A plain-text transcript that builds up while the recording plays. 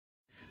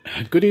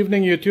Good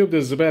evening YouTube,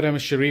 this is Zubair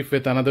Ahmed Sharif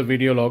with another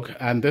video log,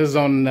 and this is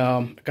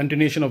on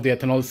continuation of the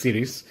ethanol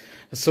series.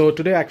 So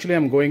today actually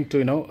I'm going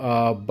to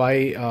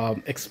buy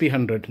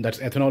XP100, that's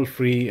ethanol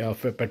free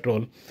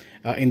petrol,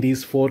 in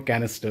these 4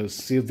 canisters.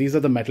 See, these are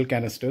the metal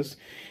canisters.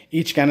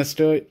 Each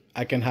canister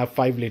I can have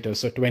 5 liters,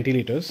 so 20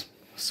 liters.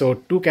 So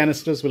 2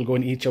 canisters will go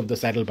in each of the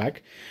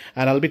saddlebag,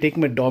 and I'll be taking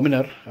my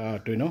Dominar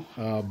to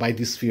buy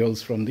these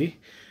fuels from the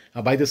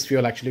buy this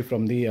fuel actually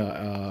from the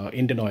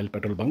Indianoil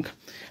petrol bunk.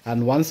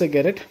 And once I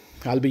get it,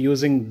 I'll be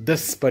using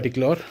this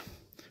particular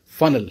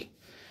funnel,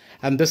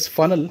 and this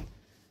funnel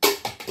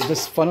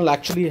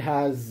actually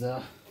has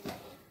a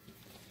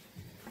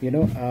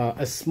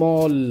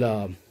small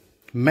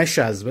mesh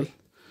as well.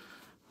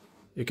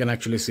 You can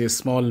actually see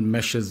small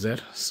meshes there,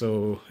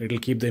 so it'll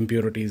keep the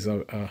impurities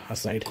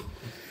aside.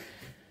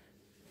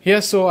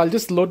 Yeah, so I'll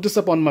just load this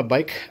up on my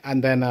bike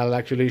and then I'll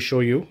actually show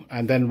you.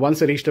 And then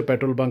once I reach the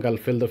petrol bunk, I'll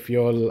fill the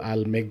fuel.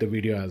 I'll make the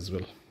video as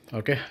well.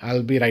 Okay,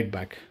 I'll be right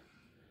back.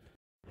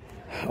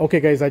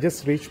 Okay guys, I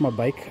just reached my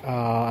bike.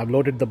 I've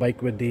loaded the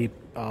bike with the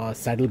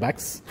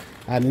saddlebags.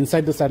 And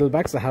inside the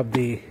saddlebags, I have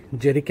the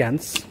jerry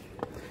cans.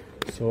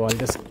 So I'll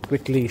just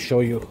quickly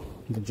show you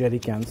the jerry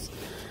cans.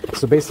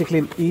 So basically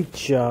in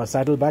each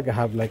saddlebag, I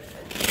have like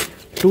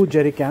 2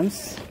 jerry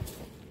cans.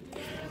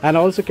 And I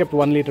also kept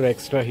 1 liter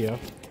extra here,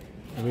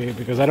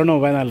 because I don't know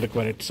when I'll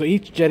require it. So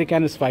each jerry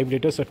can is 5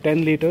 liters, so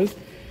 10 liters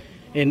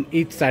in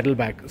each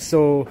saddlebag.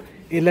 So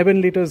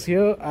 11 liters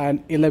here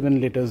and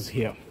 11 liters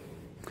here.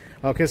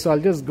 Okay, so I'll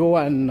just go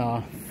and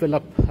fill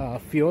up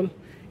fuel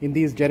in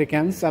these jerry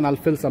cans, and I'll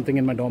fill something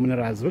in my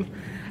Dominar as well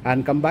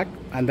and come back,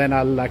 and then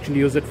I'll actually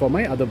use it for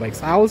my other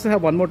bikes. I also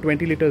have one more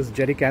 20 liters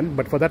jerry can,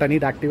 but for that I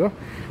need Activa.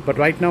 But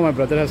right now my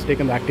brother has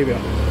taken the Activa.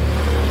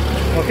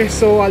 Okay,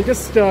 so I'll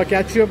just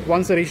catch you up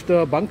once I reach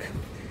the bunk.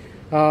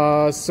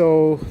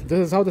 So this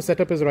is how the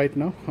setup is right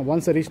now.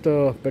 Once I reach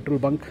the petrol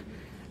bunk,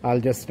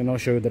 I'll just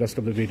show you the rest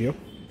of the video.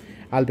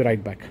 I'll be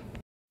right back.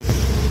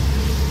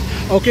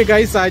 Okay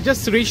guys, I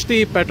just reached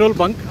the petrol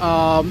bunk,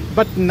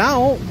 but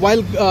now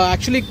while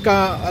actually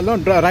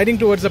riding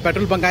towards the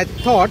petrol bunk, I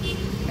thought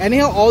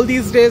anyhow all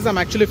these days I'm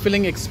actually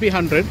filling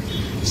XP100,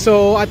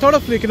 so I thought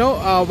of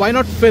why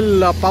not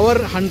fill Power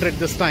 100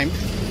 this time,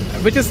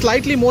 which is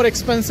slightly more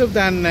expensive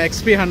than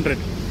XP100.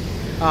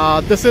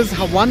 This is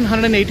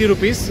 180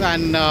 rupees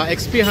and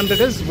XP100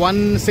 is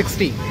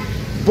 160.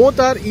 Both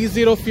are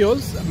E0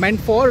 fuels meant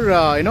for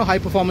high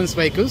performance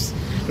vehicles.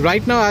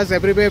 Right now, as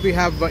everywhere we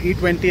have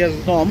E20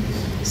 as norm,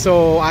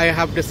 so I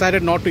have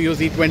decided not to use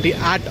E20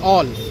 at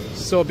all.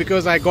 So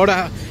because I got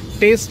a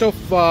taste of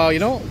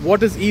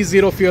what is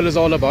E0 fuel is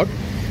all about.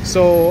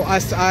 So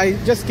as I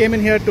just came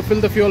in here to fill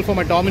the fuel for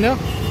my Dominar,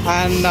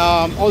 and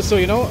also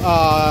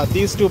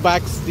these 2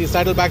 bags, these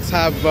saddlebags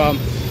have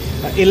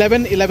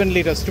 11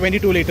 liters,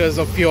 22 liters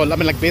of fuel. I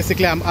mean, like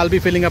basically I'll be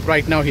filling up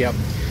right now here.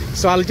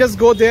 So I'll just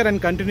go there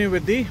and continue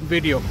with the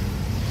video.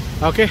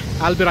 Okay,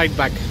 I'll be right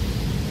back.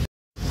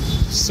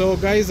 So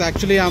guys,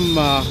 actually I'm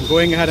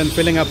going ahead and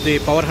filling up the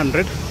Power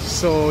 100.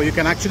 So you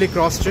can actually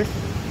cross check.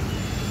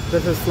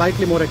 This is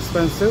slightly more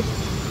expensive,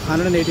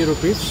 180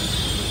 rupees.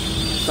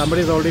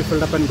 Somebody's already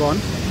filled up and gone.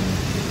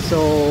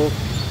 So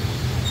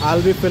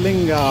I'll be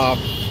filling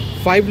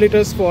 5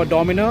 liters for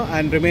Dominar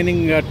and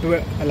remaining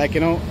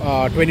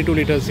 22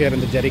 liters here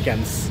in the jerry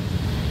cans.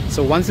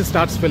 So once it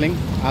starts filling,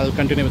 I'll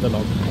continue with the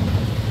log.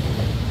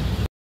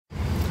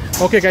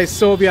 Okay guys,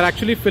 so we are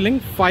actually filling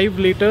 5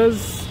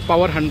 liters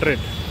Power 100.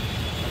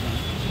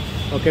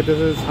 Okay, this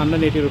is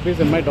 180 rupees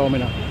in my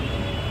Dominar.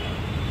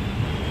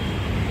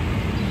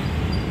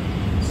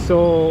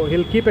 So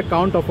he'll keep a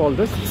count of all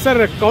this.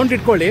 Sir, count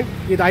it koli.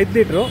 This 5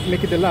 liter,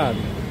 mikidilla.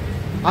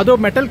 Ado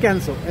metal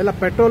cans, ella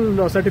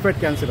petrol certified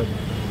cans.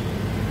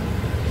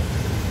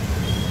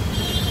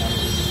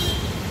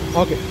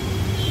 Okay,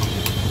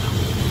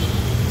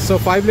 so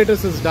 5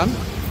 liters is done.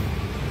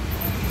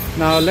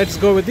 Now let's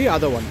go with the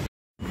other one.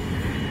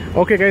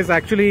 Okay guys,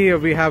 actually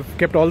we have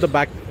kept all the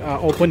back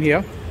open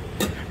here,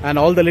 and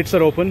all the lids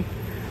are open,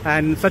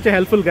 and such a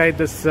helpful guy,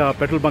 this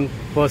petrol bunk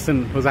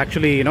person who's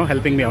actually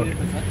helping me out.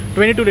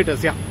 22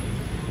 liters, yeah.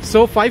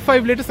 So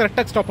 5 liters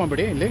correct stop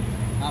mabidi illi.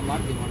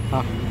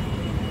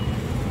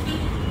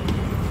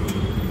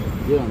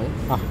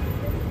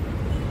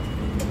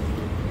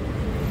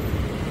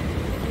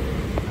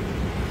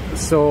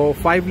 So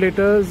 5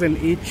 liters in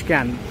each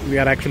can we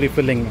are actually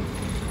filling.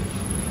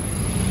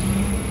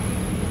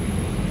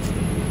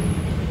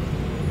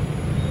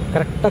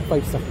 Correct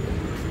 5 sir.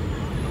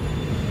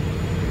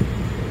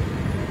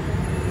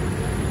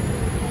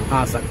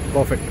 Sir,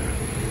 perfect.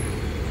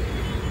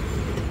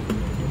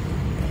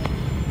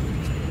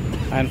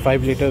 And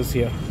 5 liters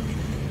here.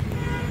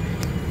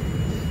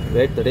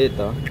 Wait, today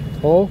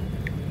oh.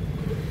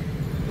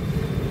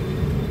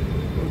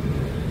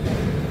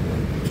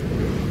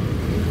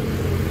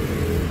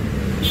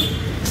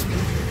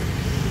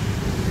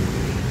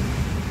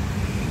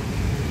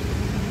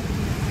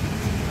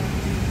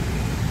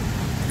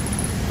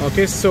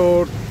 Okay,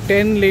 so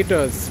 10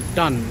 liters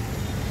done.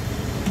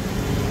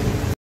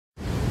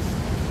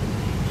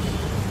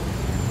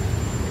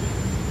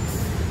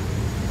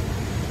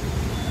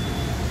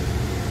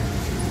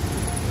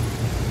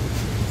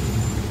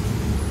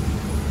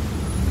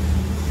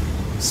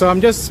 So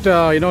I'm just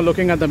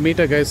looking at the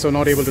meter, guys, so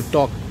not able to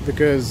talk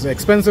because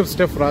expensive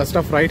stuff,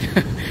 right?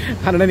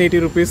 180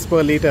 rupees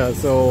per liter.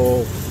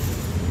 So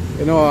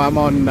I'm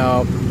on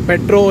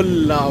petrol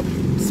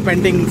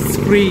spending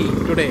spree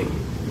today.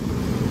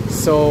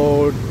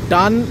 So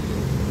done,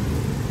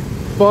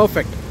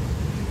 perfect.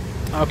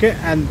 Okay,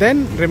 and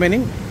then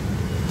remaining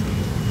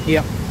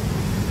here.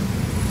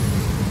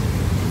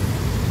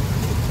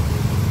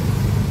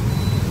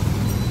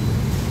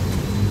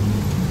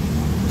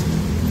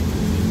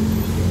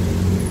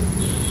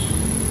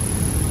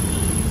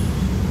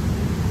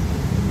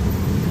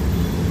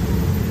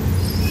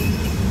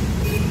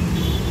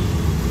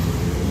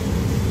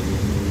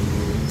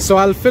 So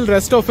I'll fill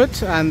rest of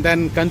it and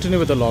then continue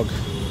with the log.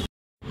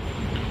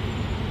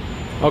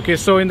 Okay,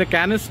 so in the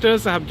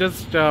canisters I have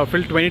just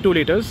filled 22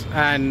 liters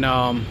and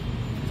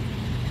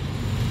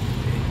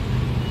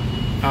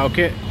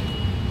okay,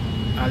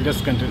 I'll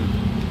just continue.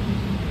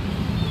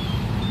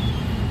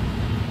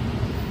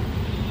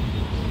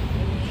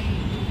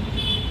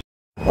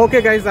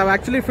 Okay guys, I've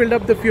actually filled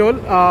up the fuel.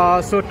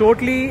 So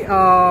totally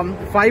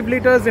 5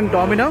 liters in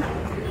Dominar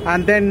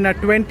and then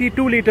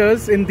 22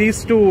 liters in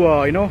these two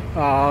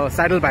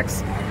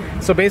saddlebags.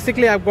 So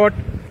basically I've got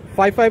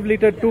 5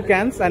 liter 2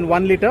 cans and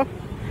 1 liter,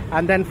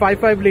 and then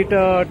 5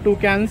 liter 2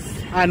 cans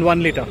and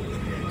 1 liter.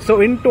 So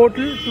in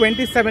total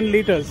 27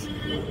 liters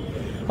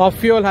of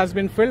fuel has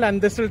been filled, and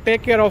this will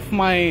take care of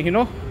my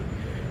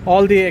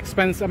all the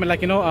expense,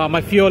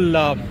 my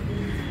fuel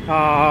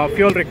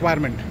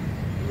requirement.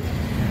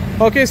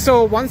 Okay,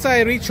 so once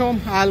I reach home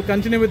I'll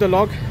continue with the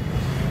log,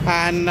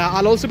 and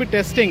I'll also be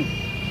testing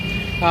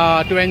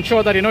to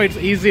ensure that it's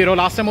E0.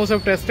 Last time also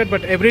I've tested,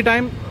 but every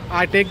time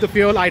I take the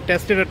fuel I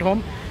test it at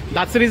home.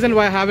 That's the reason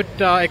why I have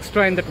it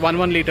extra in that 1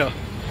 liter.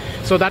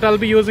 So that I'll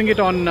be using it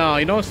on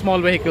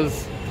small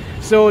vehicles.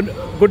 So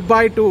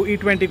goodbye to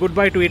E20,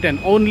 goodbye to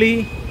E10,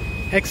 only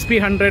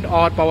XP100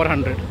 or Power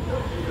 100.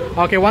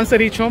 Okay, once I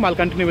reach home I'll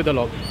continue with the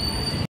log.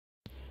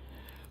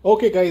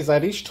 Okay guys, I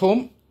reached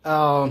home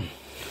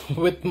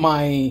with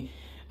my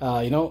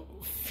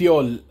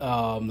fuel,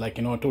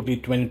 totally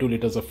 22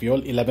 liters of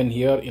fuel, 11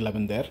 here,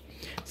 11 there.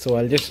 So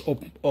I'll just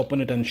open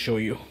it and show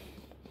you.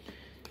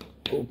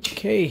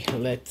 Okay,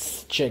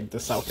 let's check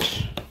this out.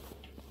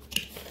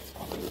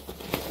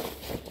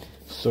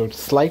 So it's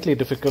slightly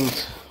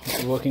difficult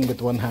working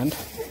with one hand.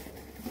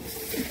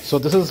 So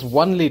this is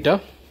 1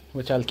 liter,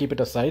 which I'll keep it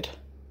aside.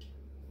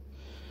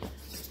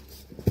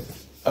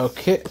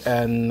 Okay,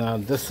 and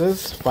this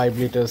is 5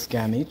 liters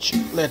can each.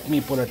 Let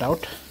me pull it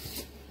out.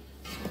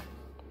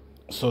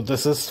 So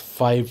this is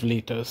 5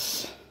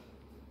 liters.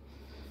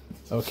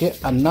 Okay,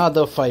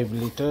 another 5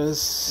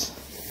 liters.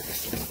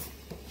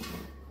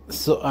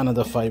 So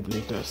another 5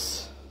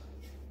 liters.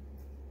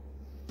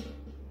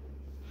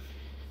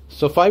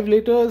 So 5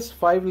 liters,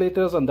 5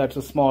 liters, and that's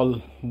a small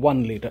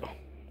 1 liter.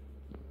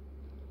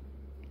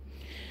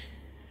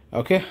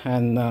 Okay,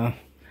 and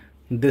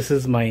this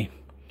is my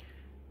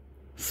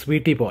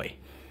sweetie boy.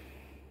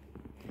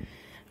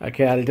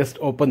 Okay, I'll just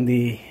open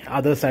the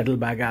other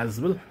saddlebag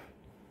as well.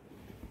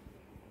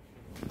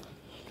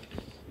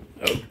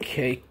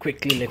 Okay,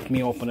 quickly let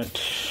me open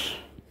it.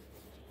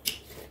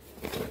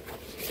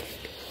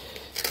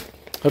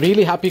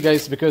 Really happy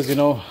guys, because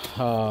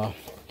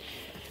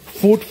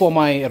food for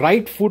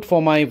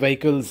my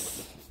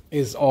vehicles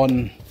is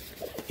in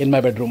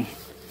my bedroom.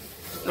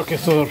 Okay,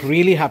 so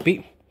really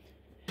happy,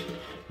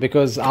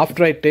 because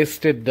after I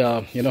tasted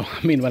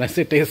when I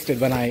say tasted,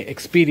 when I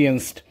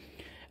experienced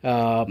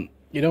E0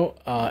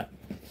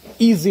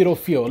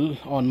 fuel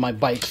on my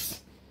bikes,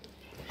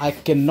 I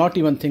cannot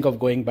even think of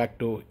going back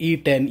to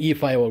E10,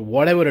 E5 or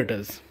whatever it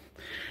is.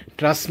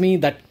 Trust me,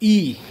 that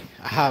I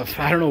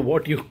don't know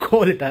what you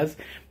call it as,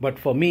 but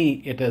for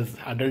me it is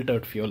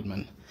adulterated fuel,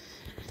 man.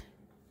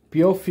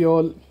 Pure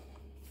fuel,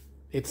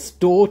 it's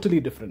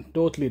totally different,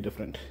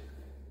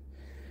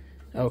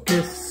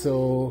 Okay,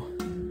 so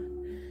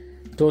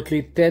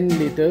totally 10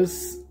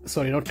 liters,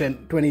 sorry, not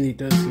 10, 20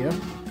 liters here.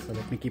 So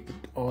let me keep it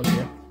all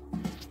here.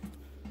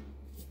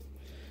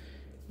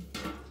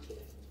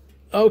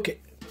 Okay,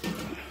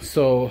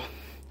 so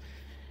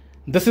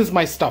this is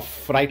my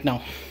stuff right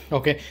now.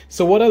 Okay,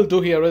 so what I'll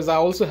do here is I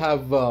also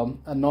have a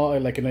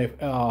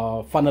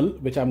funnel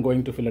which I'm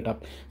going to fill it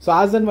up. So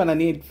as and when I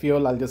need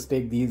fuel, I'll just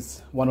take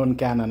these one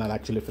can and I'll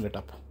actually fill it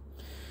up.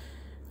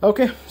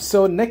 Okay,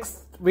 so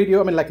next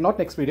video, not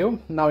next video,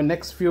 now in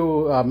next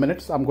few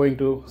minutes I'm going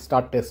to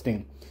start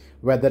testing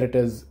whether it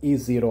is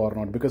E0 or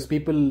not, because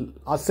people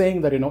are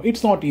saying that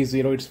it's not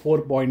E0, it's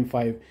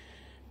 4.5.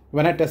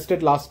 When I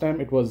tested last time,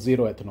 it was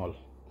 0 ethanol.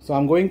 So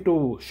I'm going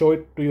to show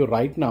it to you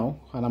right now,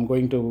 and I'm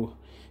going to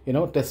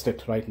test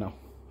it right now.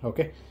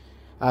 Okay,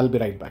 I'll be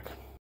right back.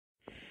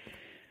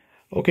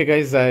 Okay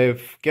guys,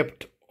 I've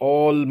kept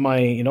all my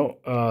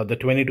the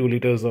 22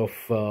 liters of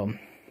Power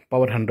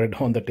 100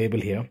 on the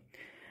table here,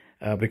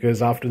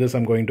 because after this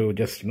I'm going to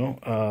just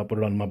put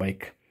it on my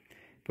bike,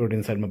 put it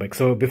inside my bike.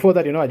 So before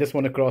that, I just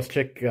want to cross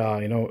check.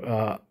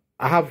 I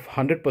have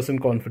 100%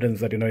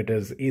 confidence that it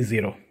is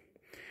E0.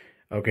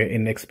 Okay,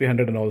 in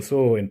XP100 and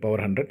also in Power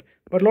 100,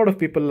 But a lot of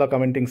people are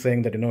commenting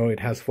saying that, it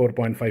has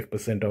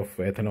 4.5% of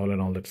ethanol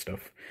and all that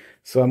stuff.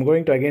 So I'm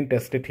going to again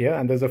test it here,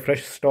 and there's a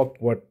fresh stock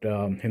what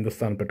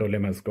Hindustan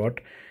Petroleum has got.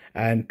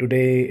 And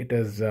today it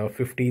is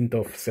 15th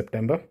of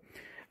September.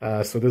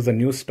 So this is a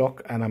new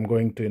stock, and I'm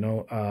going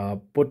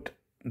to, put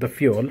the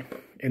fuel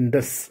in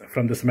this,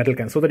 from this metal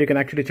can, so that you can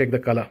actually check the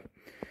color.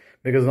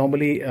 Because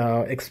normally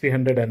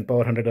XP100 and Power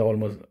 100 are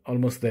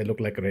almost they look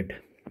like red.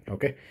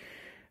 Okay.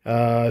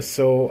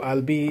 So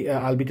I'll be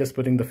just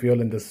putting the fuel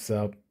in this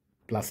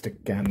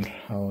plastic can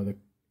or the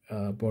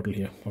bottle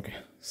here. Okay,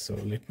 so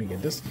let me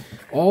get this.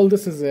 All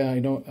this is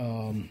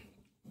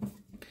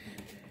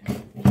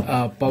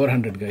Power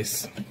 100,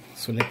 guys.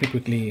 So let me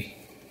quickly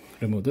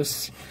remove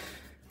this.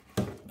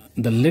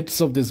 The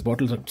lids of these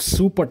bottles are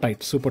super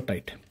tight, super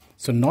tight.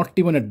 So not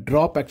even a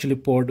drop actually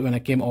poured when I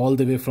came all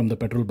the way from the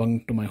petrol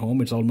bunk to my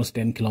home. It's almost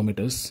 10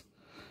 kilometers.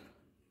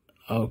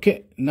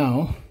 Okay,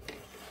 now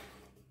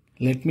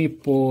let me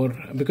pour,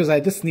 because I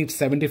just need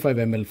 75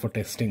 ml for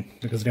testing,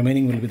 because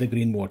remaining will be the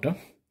green water.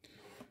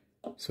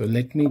 So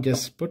let me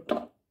just put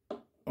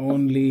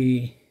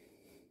only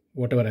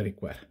whatever I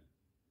require.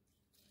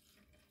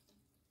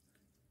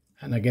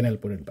 And again, I'll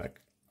put it back.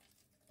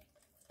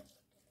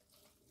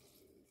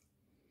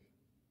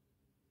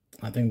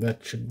 I think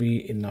that should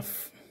be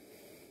enough,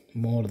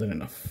 more than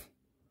enough.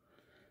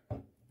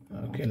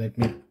 Okay, let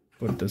me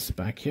put this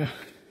back here.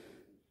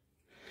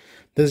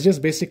 This is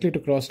just basically to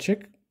cross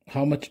check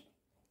how much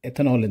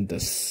ethanol in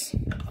this.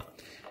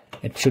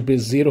 It should be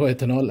 0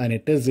 ethanol, and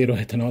it is 0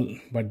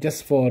 ethanol, but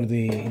just for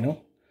the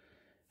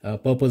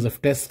purpose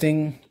of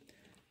testing,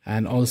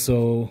 and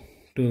also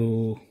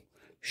to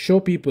show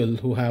people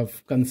who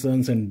have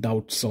concerns and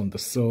doubts on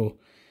this. So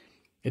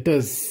it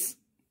is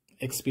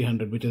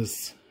XP100, which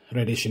is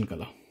reddish in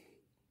color.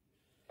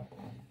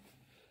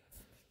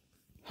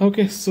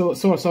 Okay, so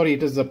sorry,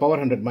 it is the Power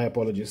 100, my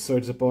apologies. So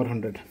it's a Power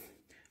 100.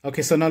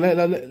 Okay, so now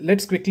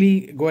let's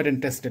quickly go ahead and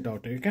test it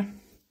out. Okay,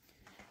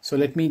 so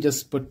let me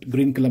just put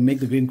green color, make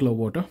the green color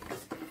water.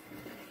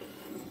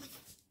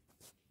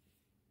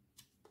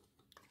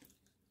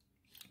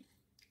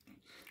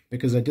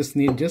 Because I just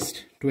need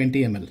just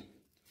 20 ml.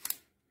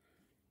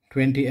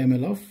 20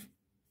 ml of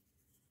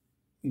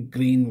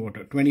green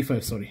water.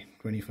 25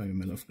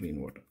 ml of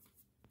green water.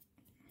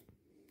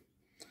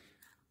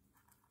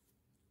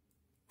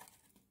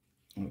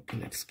 Okay,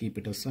 let's keep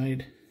it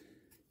aside.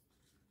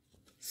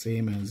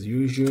 Same as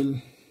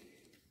usual.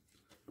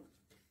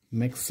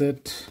 Mix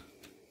it.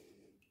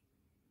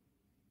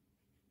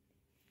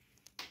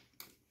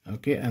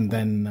 Okay, and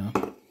then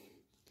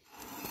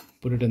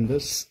put it in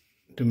this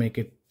to make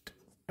it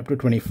up to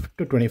 20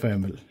 to 25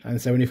 ml,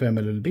 and 75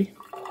 ml will be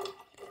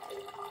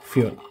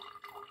fuel.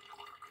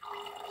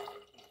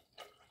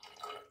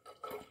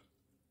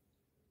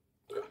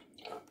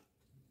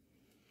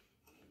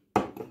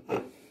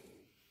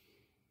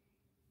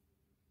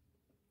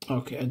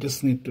 Okay, I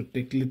just need to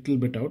take a little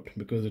bit out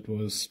because it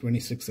was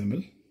 26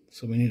 ml.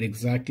 So we need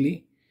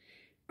exactly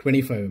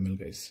 25 ml,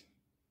 guys.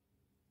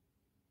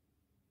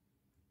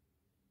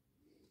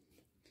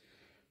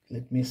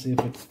 Let me see if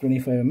it's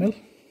 25 ml.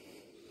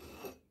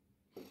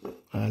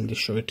 I'll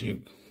just show it to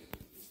you.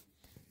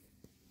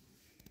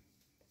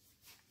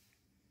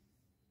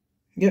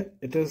 Yeah,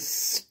 it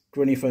is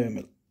 25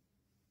 ml.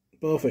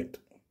 Perfect.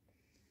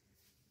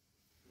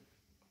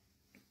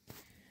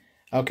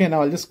 Okay,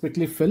 now I'll just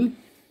quickly fill.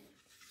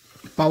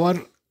 Power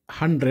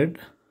 100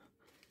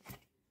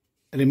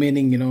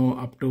 remaining,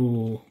 up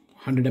to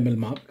 100 ml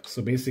mark.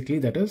 So basically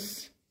that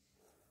is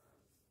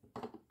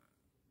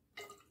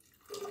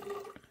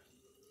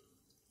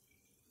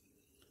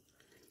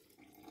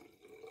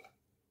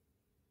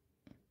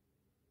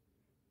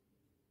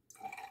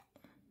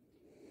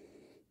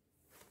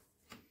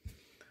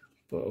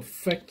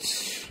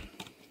perfect.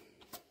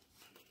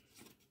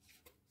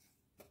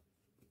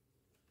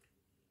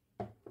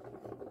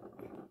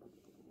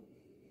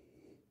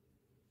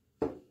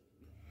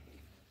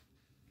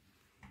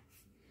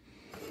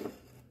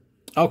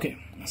 Okay,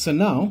 so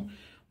now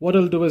what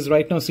I'll do is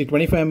right now, see,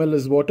 25 ml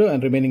is water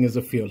and remaining is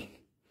the fuel.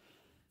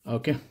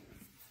 Okay,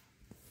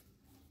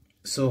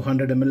 so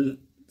 100 ml,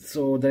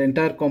 so the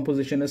entire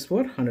composition is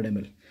for 100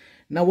 ml.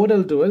 Now what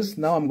I'll do is,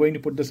 now I'm going to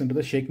put this into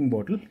the shaking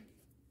bottle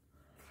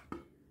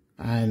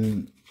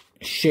and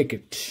shake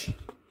it,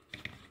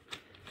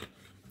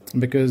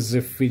 because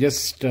if we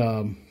just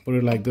put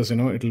it like this,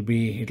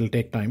 it'll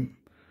take time.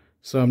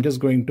 So I'm just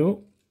going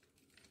to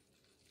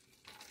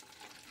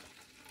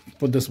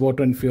put this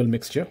water and fuel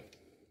mixture,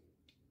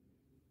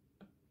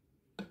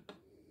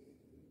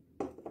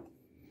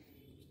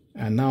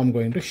 and now I'm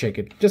going to shake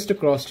it just to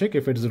cross check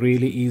if it's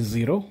really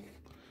E0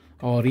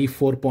 or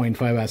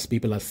E4.5 as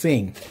people are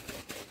saying.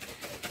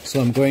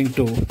 So I'm going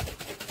to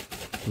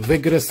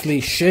vigorously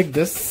shake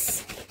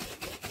this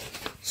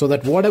so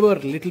that whatever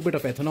little bit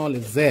of ethanol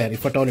is there,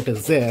 if at all it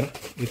is there,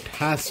 it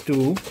has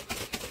to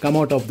come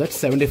out of that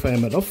 75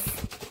 ml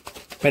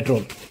of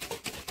petrol.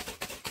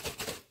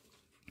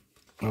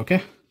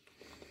 Okay.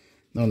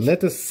 Now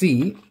let us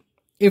see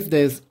if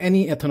there's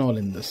any ethanol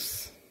in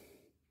this.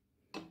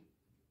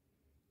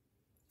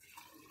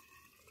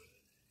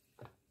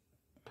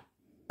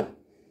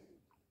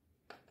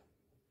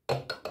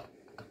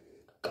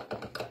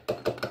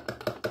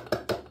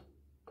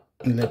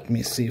 Let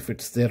me see if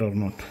it's there or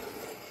not.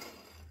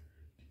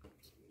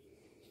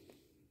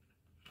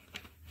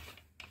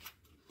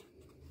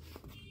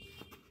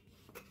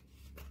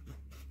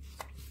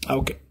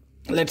 Okay,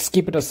 let's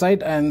keep it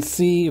aside and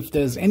see if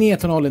there's any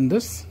ethanol in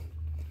this.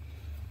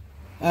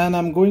 And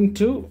I'm going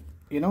to,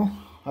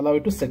 allow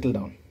it to settle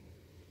down.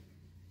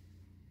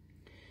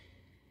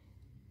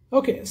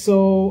 Okay,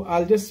 so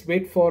I'll just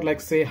wait for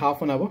like say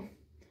half an hour,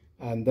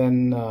 and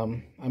then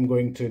I'm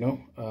going to,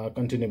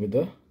 continue with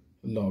the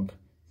log.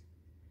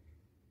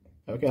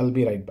 Okay, I'll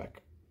be right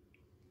back.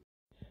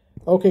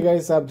 Okay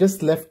guys, I've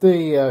just left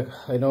the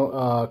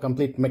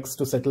complete mix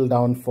to settle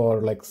down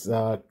for like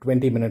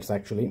 20 minutes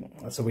actually.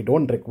 So we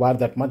don't require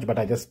that much, but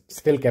I just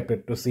still kept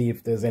it to see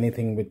if there's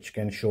anything which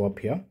can show up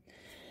here.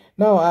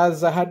 Now,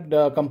 as I had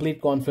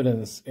complete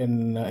confidence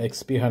in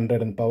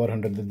XP100 and Power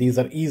 100 that these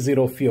are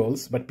E0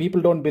 fuels, but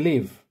people don't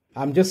believe.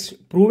 I'm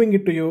just proving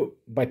it to you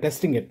by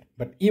testing it.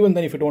 But even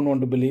then, if you don't want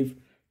to believe,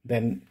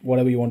 then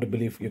whatever you want to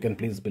believe, you can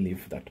please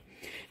believe that.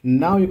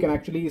 Now you can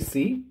actually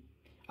see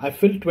I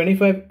filled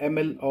 25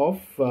 ml of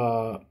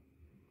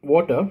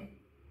water.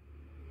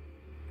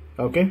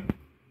 Okay,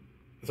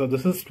 so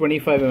this is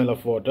 25 ml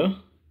of water,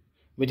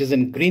 which is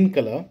in green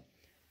color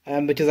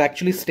and which is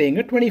actually staying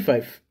at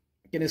 25.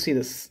 Can you see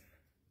this?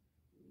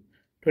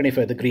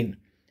 25, the green.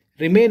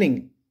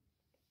 Remaining,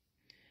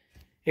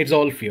 it's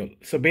all fuel.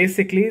 So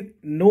basically,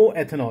 no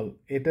ethanol.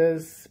 It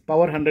is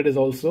Power 100 is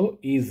also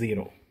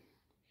E0.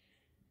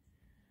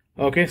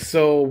 Okay,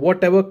 so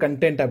whatever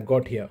content I've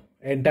got here,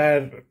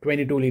 entire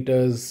 22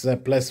 liters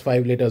plus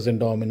 5 liters in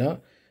Dominar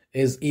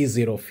is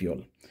E0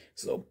 fuel.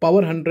 So Power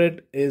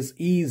 100 is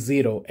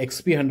E0,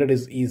 XP100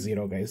 is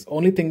E0, guys.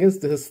 Only thing is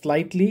this is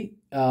slightly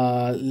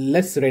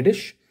less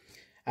reddish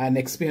and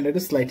XP100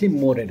 is slightly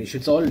more reddish.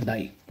 It's all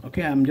dye.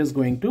 Okay, I'm just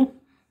going to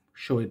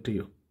show it to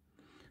you.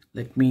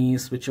 Let me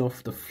switch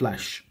off the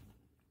flash.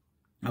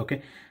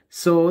 Okay,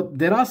 so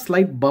there are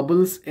slight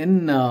bubbles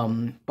in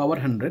Power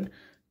 100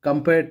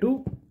 compared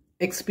to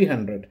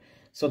XP100.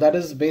 So that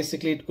is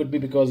basically, it could be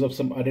because of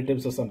some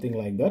additives or something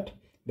like that,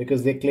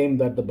 because they claim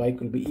that the bike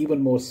will be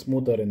even more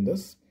smoother in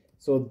this.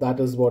 So that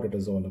is what it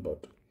is all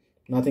about.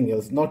 Nothing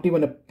else. Not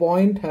even a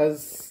point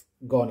has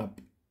gone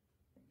up.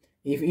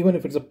 Even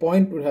if it's a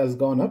point which has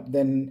gone up,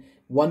 then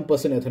 1%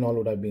 ethanol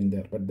would have been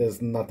there, but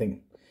there's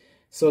nothing.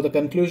 So the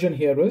conclusion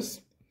here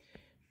is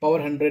Power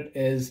 100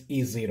 is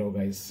E0,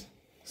 guys.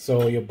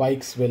 So your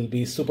bikes will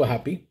be super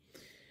happy.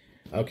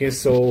 Okay,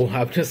 so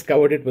I've just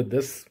covered it with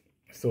this.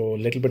 So a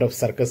little bit of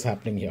circus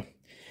happening here.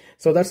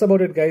 So that's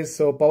about it, guys.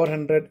 So Power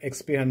 100,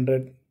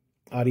 XP100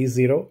 are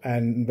E0,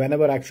 and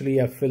whenever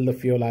actually I fill the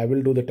fuel, I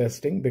will do the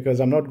testing, because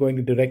I'm not going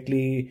to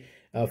directly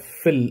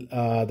fill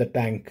the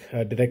tank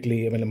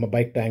directly, my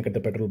bike tank at the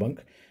petrol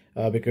bunk,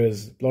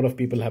 because a lot of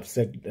people have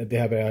said, they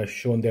have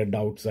shown their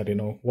doubts that,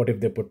 what if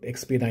they put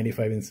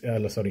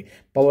XP95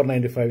 Power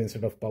 95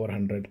 instead of Power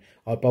 100,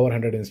 or Power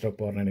 100 instead of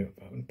Power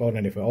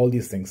 95, all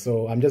these things.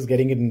 So I'm just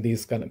getting it in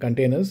these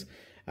containers,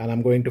 and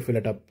I'm going to fill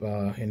it up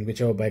in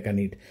whichever bike I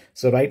need.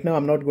 So right now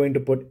I'm not going to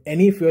put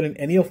any fuel in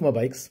any of my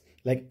bikes,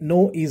 like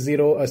no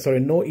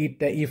E0, no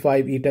E5,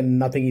 E10,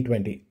 nothing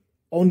E20.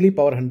 Only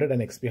Power 100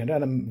 and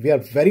XP100, and we are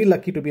very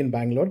lucky to be in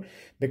Bangalore,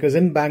 because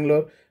in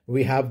Bangalore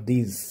we have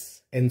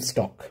these in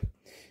stock.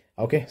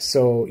 Okay,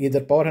 so either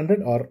Power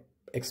 100 or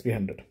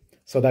XP100.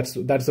 So that's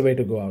the way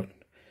to go out.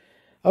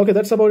 Okay,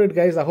 that's about it,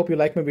 guys. I hope you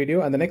like my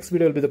video, and the next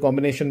video will be the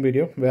combination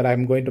video where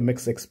I'm going to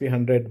mix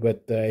XP100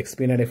 with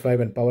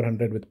XP95 and Power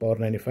 100 with Power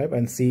 95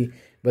 and see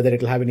whether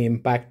it will have any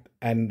impact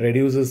and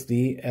reduces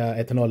the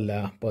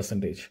ethanol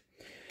percentage.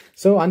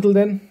 So until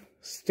then,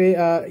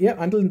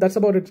 that's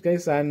about it,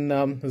 guys, and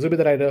Zubi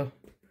the Rider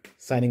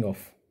signing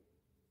off.